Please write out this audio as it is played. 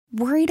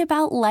Worried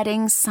about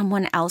letting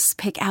someone else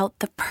pick out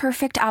the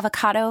perfect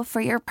avocado for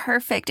your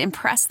perfect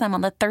impress them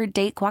on the third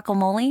date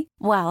guacamole?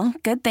 Well,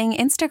 good thing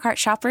Instacart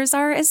shoppers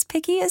are as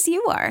picky as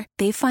you are.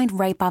 They find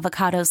ripe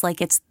avocados like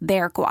it's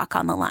their guac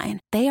on the line.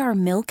 They are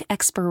milk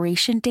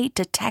expiration date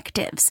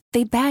detectives.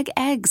 They bag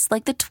eggs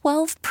like the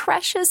 12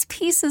 precious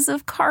pieces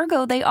of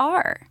cargo they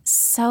are.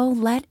 So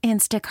let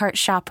Instacart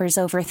shoppers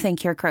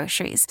overthink your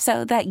groceries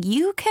so that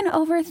you can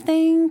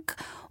overthink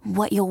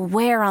what you'll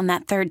wear on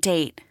that third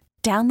date.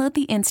 Download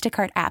the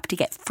Instacart app to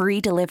get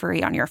free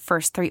delivery on your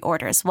first 3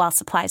 orders while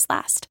supplies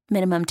last.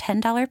 Minimum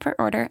 $10 per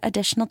order.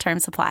 Additional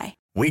terms apply.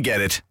 We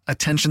get it.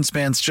 Attention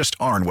spans just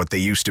aren't what they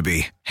used to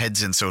be.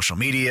 Heads in social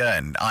media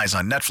and eyes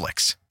on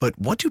Netflix. But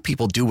what do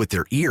people do with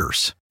their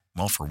ears?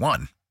 Well, for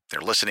one, they're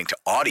listening to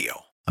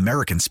audio.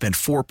 Americans spend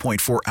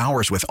 4.4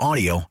 hours with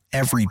audio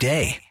every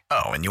day.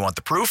 Oh, and you want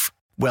the proof?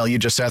 Well, you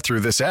just sat through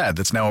this ad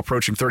that's now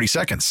approaching 30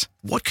 seconds.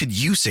 What could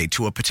you say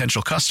to a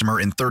potential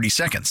customer in 30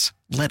 seconds?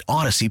 Let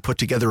Odyssey put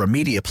together a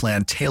media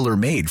plan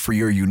tailor-made for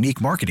your unique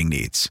marketing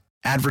needs.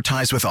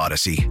 Advertise with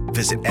Odyssey.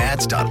 Visit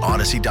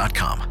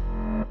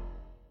ads.odyssey.com.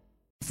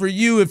 For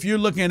you, if you're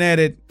looking at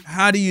it,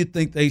 how do you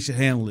think they should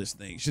handle this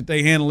thing? Should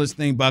they handle this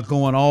thing by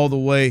going all the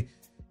way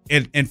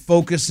and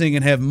focusing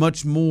and have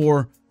much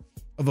more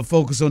of a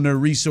focus on their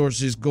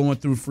resources going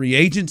through free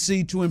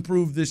agency to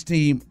improve this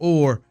team,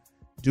 or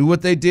do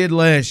what they did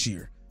last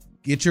year?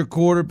 Get your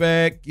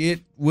quarterback, get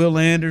Will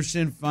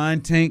Anderson,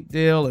 find Tank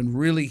Dell, and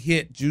really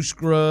hit Juice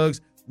Scruggs,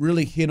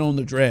 really hit on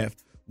the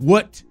draft.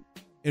 What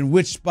and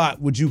which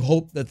spot would you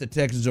hope that the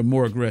Texans are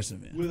more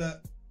aggressive in?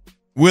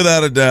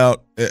 Without a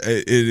doubt,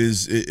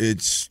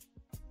 it's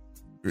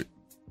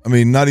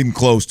not even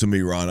close to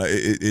me, Ron.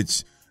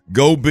 It's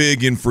go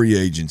big in free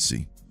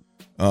agency.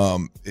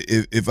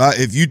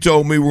 If you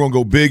told me we're gonna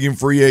go big in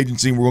free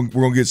agency, we're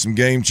gonna get some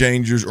game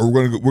changers, or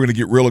we're gonna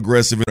get real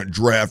aggressive in a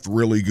draft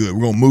really good,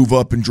 we're gonna move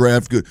up and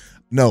draft good.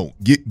 No,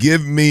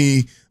 give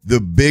me the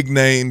big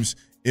names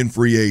in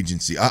free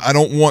agency. I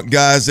don't want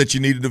guys that you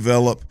need to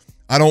develop.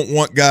 I don't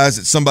want guys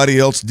that somebody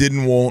else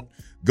didn't want.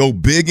 Go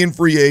big in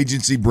free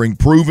agency, bring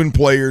proven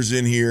players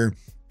in here,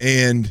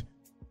 and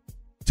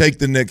take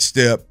the next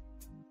step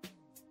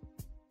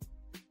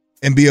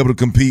and be able to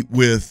compete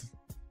with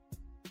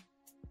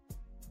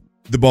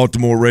the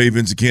Baltimore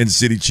Ravens, the Kansas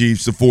City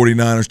Chiefs, the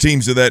 49ers,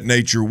 teams of that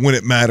nature when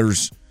it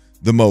matters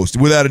the most.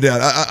 Without a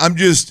doubt.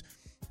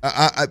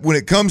 When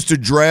it comes to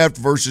draft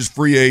versus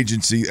free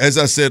agency, as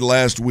I said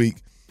last week,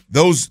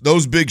 those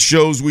big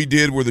shows we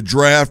did where the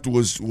draft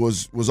was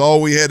all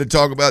we had to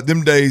talk about,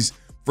 them days,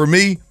 for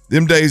me,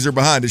 them days are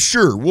behind us.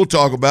 Sure, we'll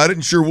talk about it,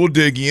 and sure, we'll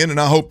dig in, and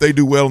I hope they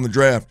do well in the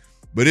draft.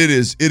 But it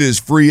is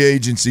free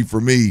agency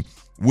for me,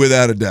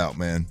 without a doubt,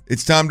 man.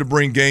 It's time to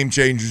bring game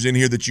changers in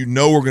here that you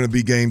know are going to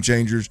be game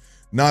changers,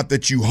 not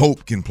that you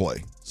hope can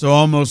play. So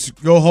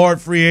almost go hard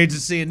free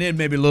agency, and then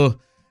maybe then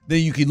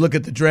you can look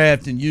at the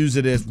draft and use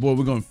it as, boy,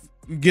 we're going to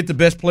get the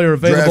best player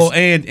available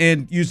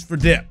and use it for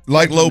depth.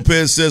 Like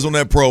Lopez says on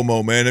that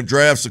promo, man, if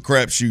draft's a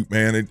crapshoot,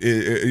 man.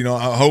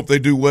 I hope they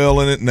do well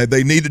in it, and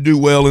they need to do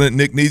well in it.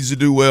 Nick needs to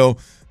do well,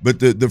 but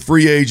the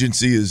free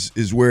agency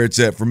is where it's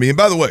at for me. And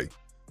by the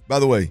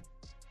way,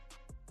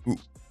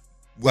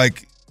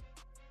 like,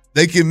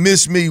 they can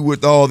miss me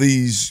with all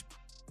these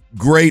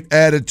great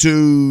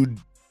attitude,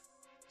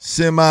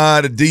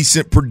 semi to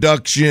decent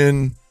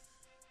production.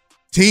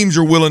 Teams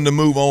are willing to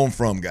move on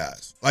from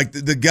guys. Like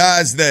the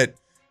guys that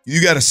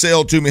you got to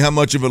sell to me how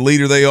much of a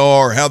leader they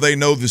are, or how they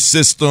know the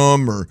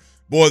system, or,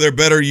 boy, their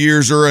better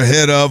years are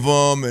ahead of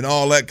them, and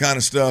all that kind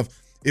of stuff.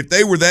 If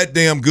they were that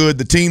damn good,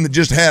 the team that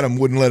just had them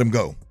wouldn't let them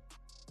go.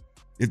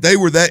 If they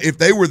were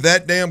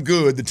that damn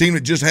good, the team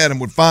that just had them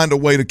would find a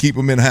way to keep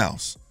them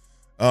in-house.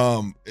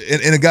 And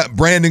it got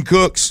Brandon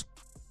Cooks,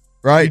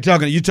 right?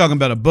 You're talking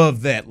about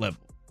above that level.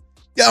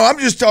 Yeah, I'm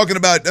just talking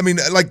about,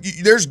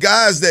 there's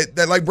guys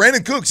that like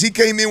Brandon Cooks, he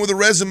came in with a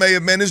resume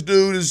of, man, this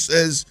dude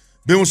has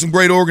been with some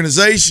great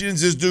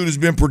organizations. This dude has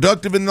been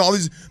productive in all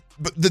these.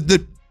 But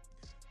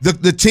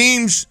the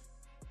teams,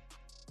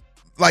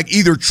 like,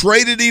 either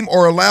traded him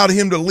or allowed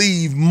him to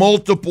leave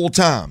multiple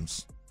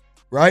times,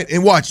 right?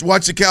 And watch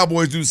the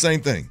Cowboys do the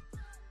same thing,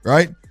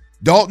 right?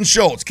 Dalton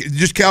Schultz,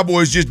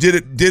 Cowboys just did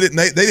it, and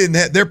they didn't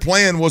have, their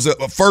plan was a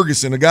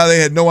Ferguson, a guy they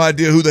had no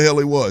idea who the hell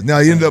he was. Now,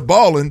 he ended up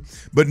balling,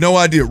 but no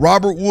idea.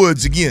 Robert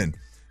Woods, again.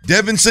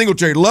 Devin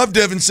Singletary, love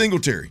Devin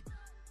Singletary.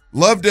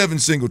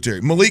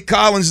 Malik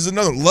Collins is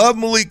another. Love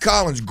Malik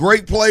Collins,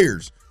 great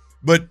players.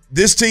 But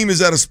this team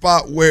is at a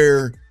spot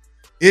where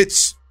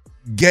it's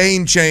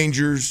game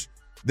changers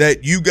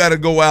that you got to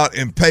go out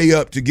and pay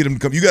up to get them to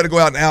come. You got to go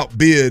out and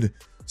outbid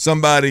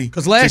somebody.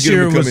 Because last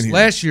year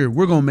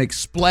we're going to make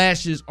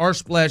splashes. Our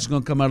splash is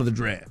going to come out of the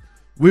draft.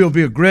 We'll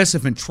be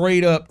aggressive and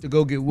trade up to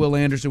go get Will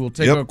Anderson. We'll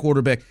take our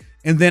quarterback.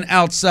 And then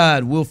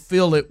outside, we'll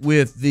fill it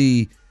with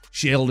the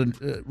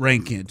Sheldon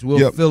Rankins.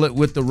 We'll fill it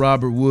with the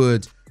Robert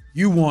Woods.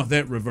 You want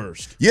that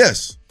reversed.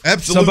 Yes,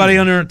 absolutely. Somebody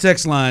under a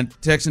text line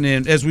texting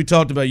in, as we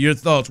talked about, your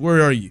thoughts.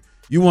 Where are you?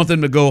 You want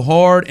them to go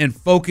hard and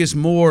focus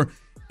more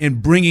in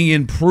bringing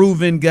in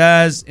proven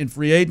guys in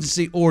free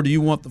agency, or do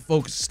you want the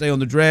focus to stay on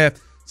the draft?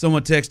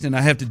 Someone texted,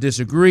 I have to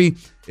disagree.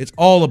 It's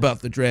all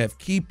about the draft.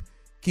 Keep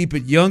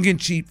it young and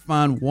cheap.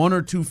 Find 1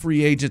 or 2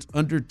 free agents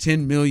under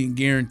 $10 million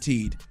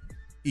guaranteed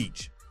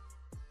each.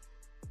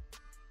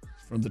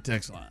 From the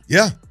text line.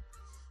 Yeah.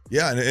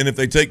 Yeah, and if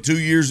they take 2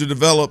 years to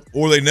develop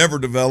or they never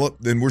develop,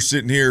 then we're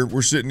sitting here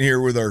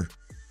with our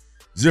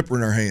zipper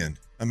in our hand.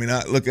 I mean,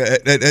 I look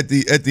at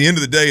the end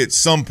of the day, at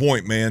some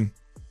point, man.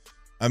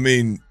 I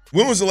mean,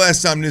 when was the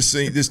last time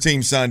this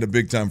team signed a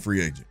big-time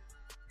free agent?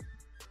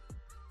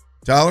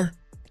 Tyler,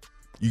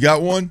 you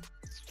got one?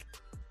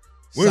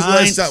 When was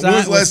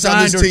the last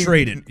time this team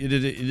traded?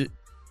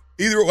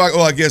 Either.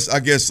 Well, I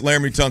guess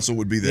Laramie Tunsil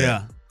would be there.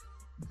 Yeah.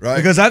 Right.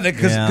 Because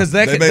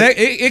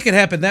it could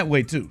happen that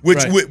way too.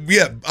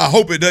 I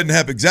hope it doesn't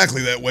happen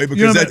exactly that way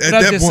because at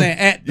that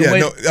point,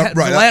 the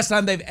last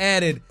time they've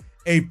added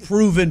a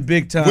proven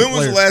big time. When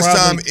was the last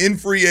time in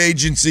free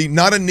agency?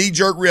 Not a knee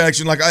jerk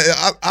reaction. Like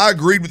I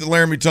agreed with the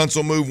Laramie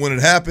Tunsil move when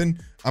it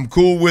happened. I'm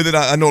cool with it.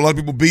 I know a lot of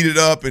people beat it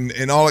up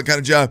and all that kind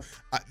of job.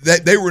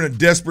 They were in a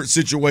desperate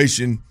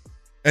situation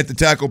at the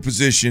tackle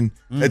position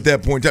at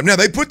that point in time. Now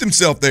they put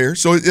themselves there,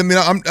 so I mean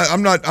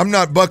I'm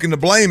not bucking the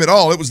blame at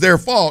all. It was their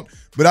fault.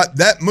 But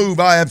that move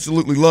I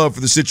absolutely love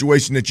for the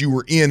situation that you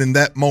were in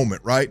that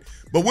moment, right?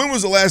 But when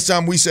was the last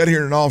time we sat here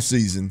in an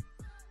offseason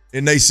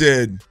and they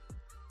said,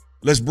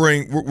 we're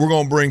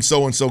going to bring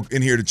so-and-so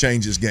in here to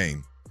change this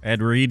game?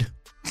 Ed Reed.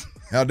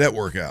 How'd that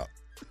work out?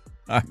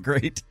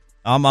 Great.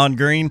 I'm on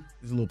green.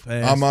 There's a little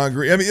pass. I'm on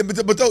green. I mean, but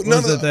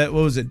what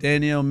was it?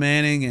 Danielle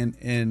Manning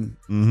and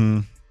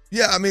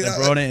yeah, I mean, they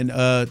brought in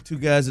 2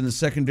 guys in the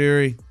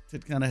secondary to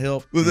kind of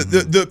help. Well,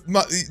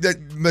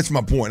 that's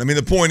my point. I mean,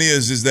 the point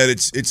is that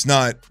it's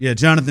not. Yeah,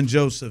 Jonathan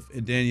Joseph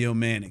and Danielle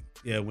Manning.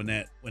 Yeah, when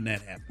that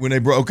happened. When they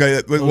brought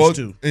those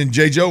 2. And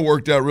J. Joe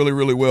worked out really,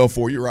 really well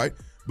for you, right?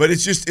 But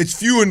it's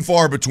few and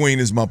far between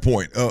is my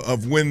point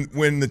of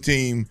when the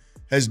team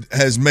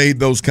has made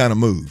those kind of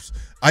moves.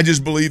 I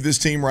just believe this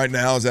team right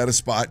now is at a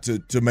spot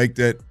to make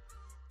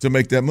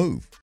that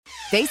move.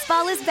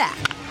 Baseball is back,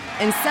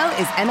 and so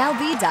is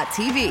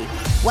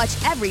MLB.tv. Watch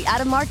every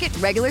out-of-market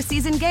regular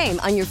season game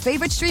on your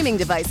favorite streaming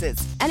devices,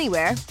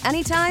 anywhere,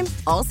 anytime,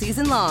 all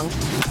season long.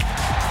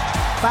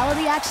 Follow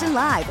the action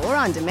live or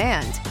on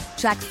demand.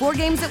 Track 4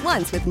 games at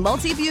once with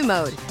multi-view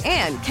mode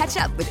and catch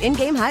up with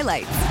in-game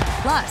highlights.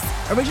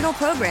 Plus, original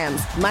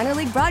programs, minor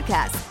league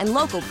broadcasts, and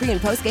local pre-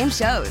 and post-game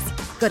shows.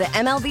 Go to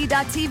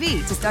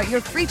MLB.tv to start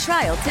your free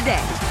trial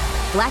today.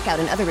 Blackout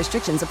and other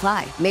restrictions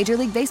apply. Major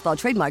League Baseball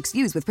trademarks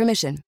used with permission.